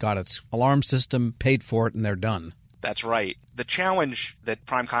government got its alarm system, paid for it, and they're done. That's right. The challenge that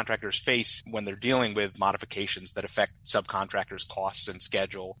prime contractors face when they're dealing with modifications that affect subcontractors' costs and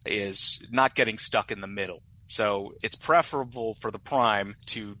schedule is not getting stuck in the middle. So it's preferable for the prime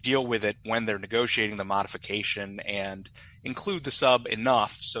to deal with it when they're negotiating the modification and include the sub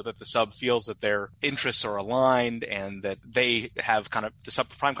enough so that the sub feels that their interests are aligned and that they have kind of the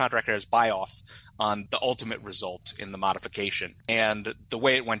prime contractor has buy-off on the ultimate result in the modification. And the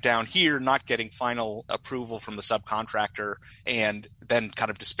way it went down here, not getting final approval from the subcontractor and then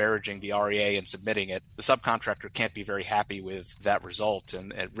kind of disparaging the REA and submitting it, the subcontractor can't be very happy with that result,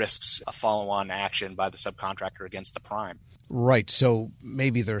 and it risks a follow-on action by the subcontractor against the prime. Right. So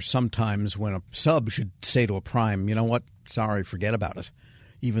maybe there's some times when a sub should say to a prime, you know what, sorry, forget about it.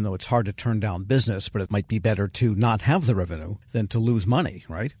 Even though it's hard to turn down business, but it might be better to not have the revenue than to lose money,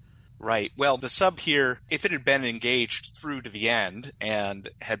 right? Right. Well, the sub here, if it had been engaged through to the end and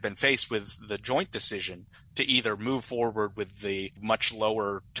had been faced with the joint decision to either move forward with the much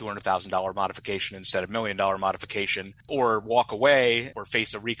lower $200,000 modification instead of $1 million modification, or walk away or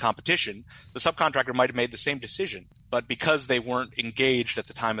face a recompetition, the subcontractor might have made the same decision. But because they weren't engaged at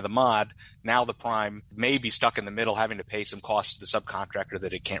the time of the mod, now the prime may be stuck in the middle having to pay some cost to the subcontractor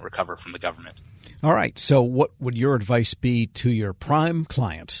that it can't recover from the government. All right. So what would your advice be to your prime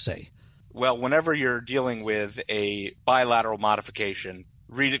client, say? Well, whenever you're dealing with a bilateral modification,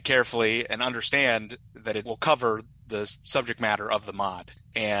 read it carefully and understand that it will cover the subject matter of the mod.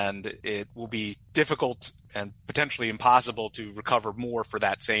 And it will be difficult and potentially impossible to recover more for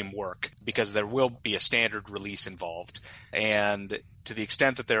that same work because there will be a standard release involved. And to the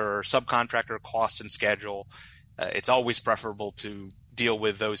extent that there are subcontractor costs and schedule, it's always preferable to deal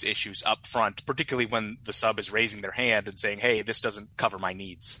with those issues up front, particularly when the sub is raising their hand and saying, hey, this doesn't cover my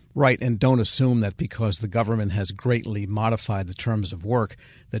needs. Right, and don't assume that because the government has greatly modified the terms of work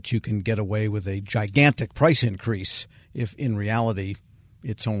that you can get away with a gigantic price increase if in reality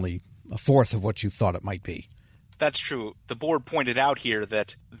it's only a fourth of what you thought it might be. That's true. The board pointed out here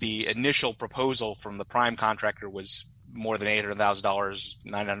that the initial proposal from the prime contractor was more than $800,000,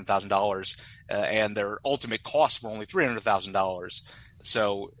 $900,000, and their ultimate costs were only $300,000.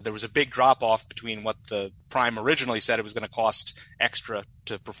 So there was a big drop-off between what the prime originally said it was going to cost extra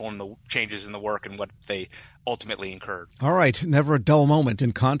to perform the changes in the work and what they ultimately incurred. All right. Never a dull moment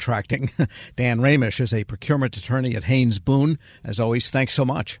in contracting. Dan Ramish is a procurement attorney at Haynes Boone. As always, thanks so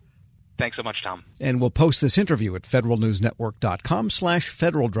much. Thanks so much, Tom. And we'll post this interview at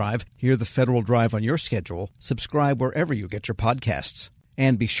federalnewsnetwork.com/Federal Drive. Hear the Federal Drive on your schedule. Subscribe wherever you get your podcasts.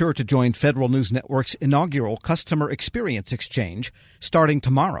 And be sure to join Federal News Network's inaugural Customer Experience Exchange starting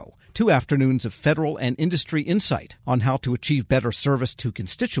tomorrow. 2 afternoons of federal and industry insight on how to achieve better service to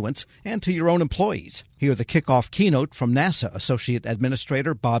constituents and to your own employees. Hear the kickoff keynote from NASA Associate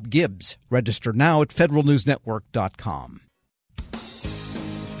Administrator Bob Gibbs. Register now at federalnewsnetwork.com.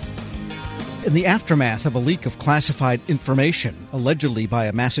 In the aftermath of a leak of classified information, allegedly by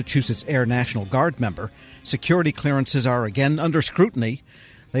a Massachusetts Air National Guard member, security clearances are again under scrutiny.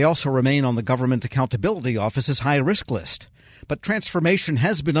 They also remain on the Government Accountability Office's high-risk list. But transformation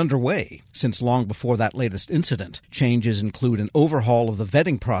has been underway since long before that latest incident. Changes include an overhaul of the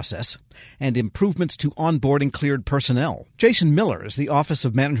vetting process and improvements to onboarding cleared personnel. Jason Miller is the Office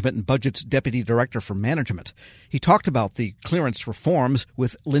of Management and Budget's Deputy Director for Management. He talked about the clearance reforms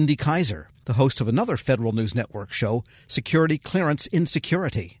with Lindy Kaiser, the host of another Federal News Network show, Security Clearance in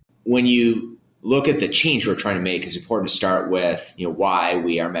Security. When you look at the change we're trying to make, it's important to start with why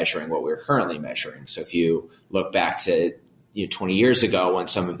we are measuring what we're currently measuring. So if you look back to 20 years ago when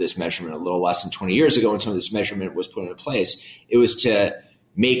some of this measurement, a little less than 20 years ago when some of this measurement was put into place, it was to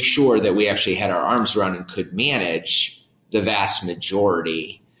make sure that we actually had our arms around and could manage the vast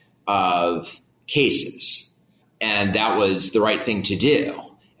majority of cases. And that was the right thing to do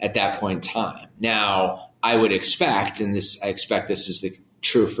at that point in time. Now, I would expect, and I expect this is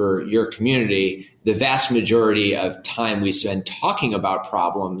true for your community, the vast majority of time we spend talking about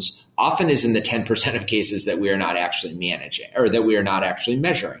problems often is in the 10% of cases that we are not actually managing or that we are not actually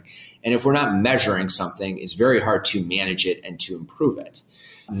measuring. And if we're not measuring something, it's very hard to manage it and to improve it.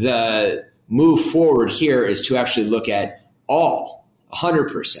 The move forward here is to actually look at all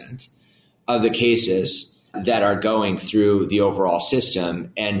 100% of the cases that are going through the overall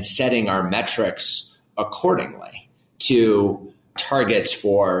system and setting our metrics accordingly to targets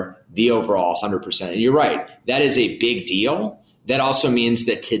for the overall 100%. And you're right, that is a big deal. That also means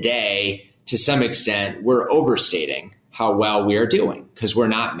that today, to some extent, we're overstating how well we are doing because we're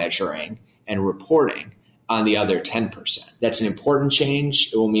not measuring and reporting on the other 10%. That's an important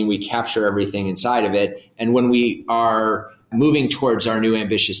change. It will mean we capture everything inside of it. And when we are moving towards our new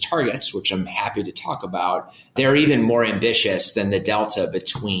ambitious targets, which I'm happy to talk about, they're even more ambitious than the delta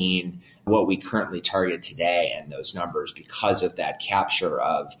between what we currently target today and those numbers because of that capture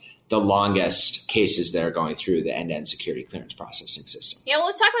of the longest cases that are going through the end-to-end security clearance processing system. Yeah, well,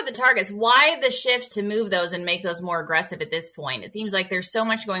 let's talk about the targets. Why the shift to move those and make those more aggressive at this point? It seems like there's so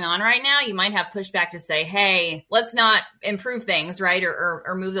much going on right now. You might have pushback to say, hey, let's not improve things, right?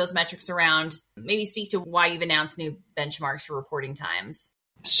 Or move those metrics around. Maybe speak to why you've announced new benchmarks for reporting times.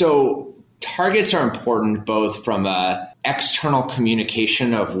 So Targets are important both from a external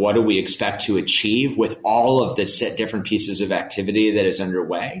communication of what do we expect to achieve with all of the different pieces of activity that is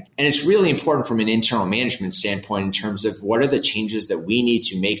underway. And it's really important from an internal management standpoint in terms of what are the changes that we need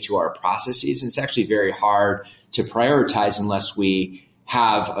to make to our processes. And it's actually very hard to prioritize unless we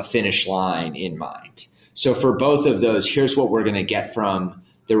have a finish line in mind. So for both of those, here's what we're going to get from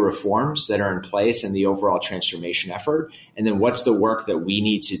the reforms that are in place and the overall transformation effort. And then what's the work that we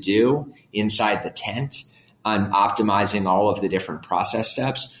need to do inside the tent on optimizing all of the different process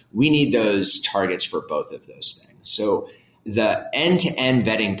steps. We need those targets for both of those things. So the end-to-end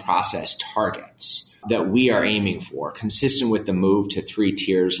vetting process targets that we are aiming for, consistent with the move to 3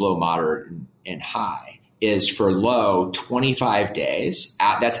 tiers, low, moderate, and high, is for low 25 days.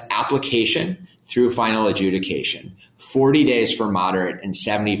 That's application through final adjudication, 40 days for moderate, and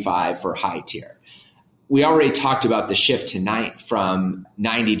 75 for high tier. We already talked about the shift from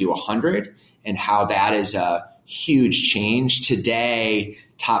 90 to 100 and how that is a huge change. Today,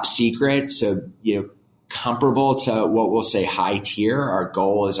 top secret, so comparable to what we'll say high tier, our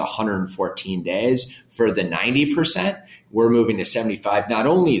goal is 114 days. For the 90%, we're moving to 75. Not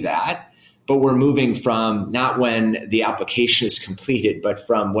only that, but we're moving from not when the application is completed, but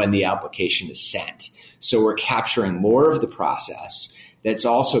from when the application is sent. So we're capturing more of the process. That's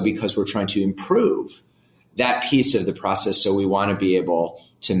also because we're trying to improve that piece of the process. So we want to be able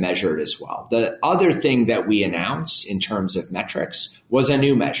to measure it as well. The other thing that we announced in terms of metrics was a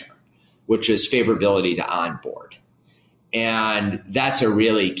new measure, which is favorability to onboard. And that's a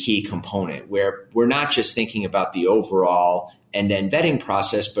really key component where we're not just thinking about the overall end-to-end vetting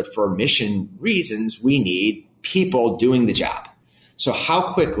process, but for mission reasons, we need people doing the job. So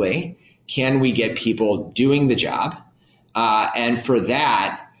how quickly can we get people doing the job? And for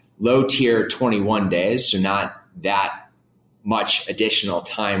that, low tier 21 days, so not that much additional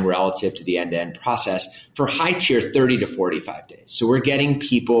time relative to the end-to-end process. For high tier, 30 to 45 days. So we're getting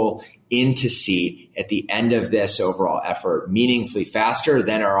people into seat at the end of this overall effort meaningfully faster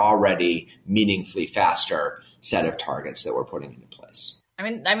than our already meaningfully faster set of targets that we're putting into place. I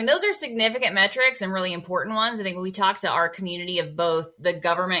mean, those are significant metrics and really important ones. I think when we talk to our community of both the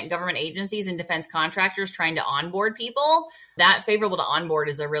government agencies and defense contractors trying to onboard people, that favorable to onboard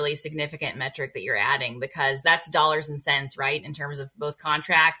is a really significant metric that you're adding because that's dollars and cents, right? In terms of both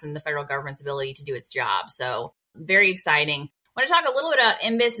contracts and the federal government's ability to do its job. So very exciting. I want to talk a little bit about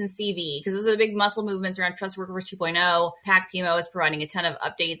MBIS and CV because those are the big muscle movements around Trust Workforce 2.0. PAC PMO is providing a ton of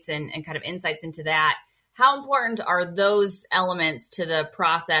updates and kind of insights into that. How important are those elements to the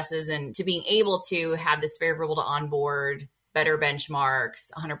processes and to being able to have this favorable to onboard, better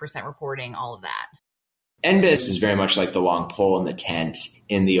benchmarks, 100% reporting, all of that? NBIS is very much like the long pole in the tent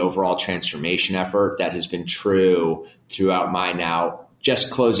in the overall transformation effort that has been true throughout my now just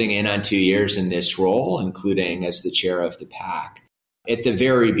closing in on 2 years in this role, including as the chair of the PAC. At the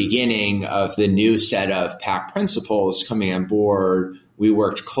very beginning of the new set of PAC principles coming on board, we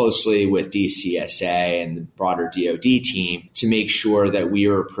worked closely with DCSA and the broader DoD team to make sure that we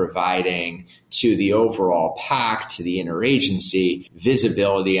were providing to the overall PAC, to the interagency,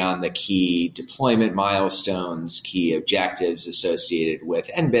 visibility on the key deployment milestones, key objectives associated with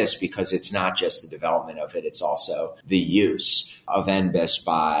NBIS, because it's not just the development of it, it's also the use of NBIS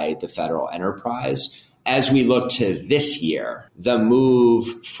by the federal enterprise. As we look to this year, the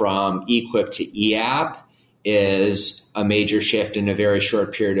move from EQIP to EAP is a major shift in a very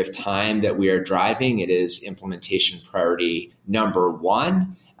short period of time that we are driving. It is implementation priority number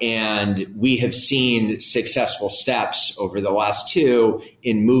 1. And we have seen successful steps over the last 2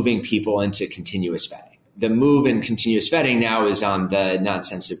 in moving people into continuous vetting. The move in continuous vetting now is on the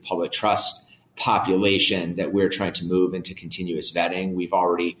non-sensitive public trust population that we're trying to move into continuous vetting. We've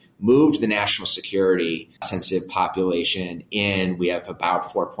already moved the national security sensitive population in. We have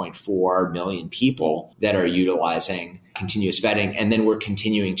about 4.4 million people that are utilizing continuous vetting. And then we're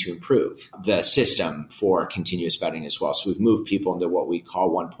continuing to improve the system for continuous vetting as well. So we've moved people into what we call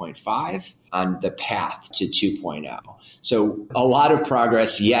 1.5 on the path to 2.0. So a lot of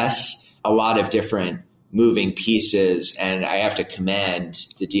progress, yes, a lot of different moving pieces. And I have to commend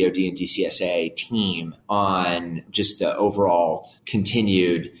the DoD and DCSA team on just the overall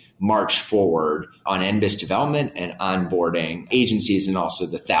continued march forward on NBIS development and onboarding agencies and also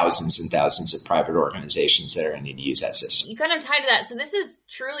the thousands and thousands of private organizations that are going to need to use that system. You kind of tied to that. So this is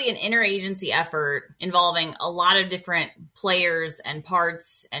truly an interagency effort involving a lot of different players and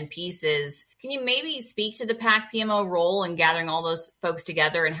parts and pieces. Can you maybe speak to the PAC PMO role in gathering all those folks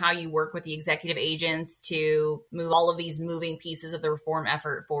together and how you work with the executive agents to move all of these moving pieces of the reform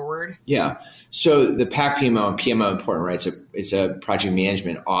effort forward? Yeah. So the PAC PMO and PMO important, right? It's a project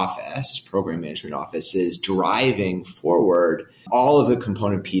management office, program management office is driving forward all of the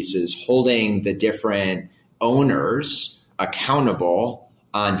component pieces, holding the different owners accountable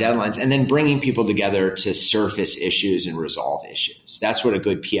on deadlines, and then bringing people together to surface issues and resolve issues. That's what a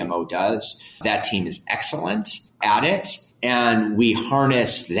good PMO does. That team is excellent at it. And we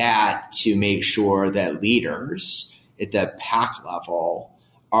harness that to make sure that leaders at the PAC level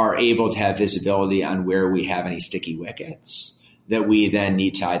are able to have visibility on where we have any sticky wickets that we then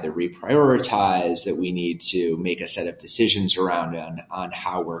need to either reprioritize, that we need to make a set of decisions around on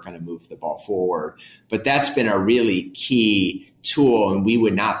how we're going to move the ball forward. But that's been a really key tool, and we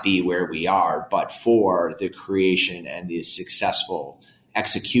would not be where we are but for the creation and the successful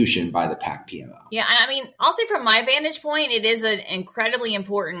execution by the PAC PMO. Yeah, and I mean, I'll say from my vantage point, it is an incredibly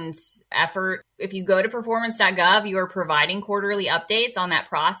important effort. If you go to performance.gov, you are providing quarterly updates on that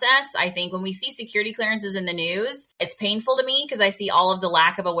process. I think when we see security clearances in the news, it's painful to me because I see all of the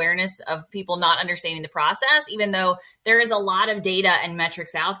lack of awareness of people not understanding the process, even though there is a lot of data and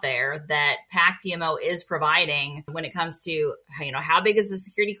metrics out there that PAC PMO is providing when it comes to, how big is the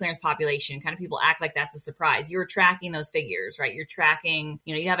security clearance population? Kind of people act like that's a surprise. You're tracking those figures, right? You're tracking,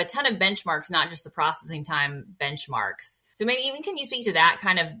 you have a ton of benchmarks, not just the processing time benchmarks. So maybe even can you speak to that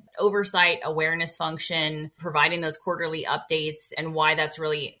kind of oversight awareness function, providing those quarterly updates and why that's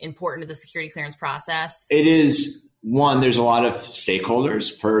really important to the security clearance process? It is one, there's a lot of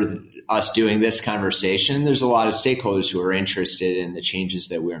stakeholders per us doing this conversation. There's a lot of stakeholders who are interested in the changes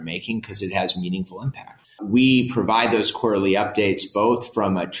that we're making because it has meaningful impact. We provide those quarterly updates both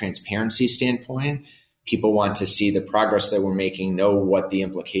from a transparency standpoint. People want to see the progress that we're making, know what the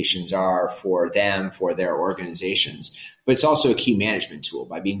implications are for them, for their organizations. But it's also a key management tool.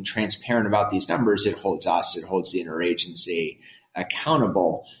 By being transparent about these numbers, it holds the interagency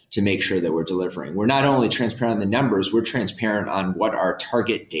accountable to make sure that we're delivering. We're not only transparent on the numbers, we're transparent on what our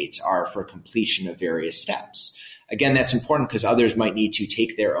target dates are for completion of various steps. Again, that's important because others might need to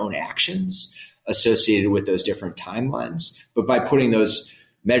take their own actions associated with those different timelines. But by putting those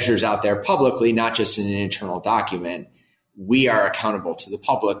measures out there publicly, not just in an internal document, we are accountable to the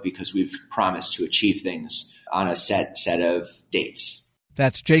public because we've promised to achieve things on a set of dates.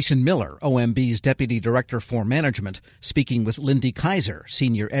 That's Jason Miller, OMB's Deputy Director for Management, speaking with Lindy Kaiser,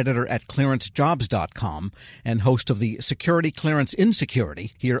 Senior Editor at ClearanceJobs.com and host of the Security Clearance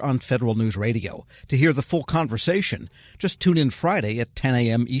Insecurity here on Federal News Radio. To hear the full conversation, just tune in Friday at 10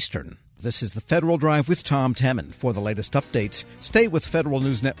 a.m. Eastern. This is the Federal Drive with Tom Temin. For the latest updates, stay with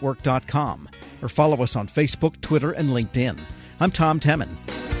FederalNewsNetwork.com or follow us on Facebook, Twitter, and LinkedIn. I'm Tom Temin.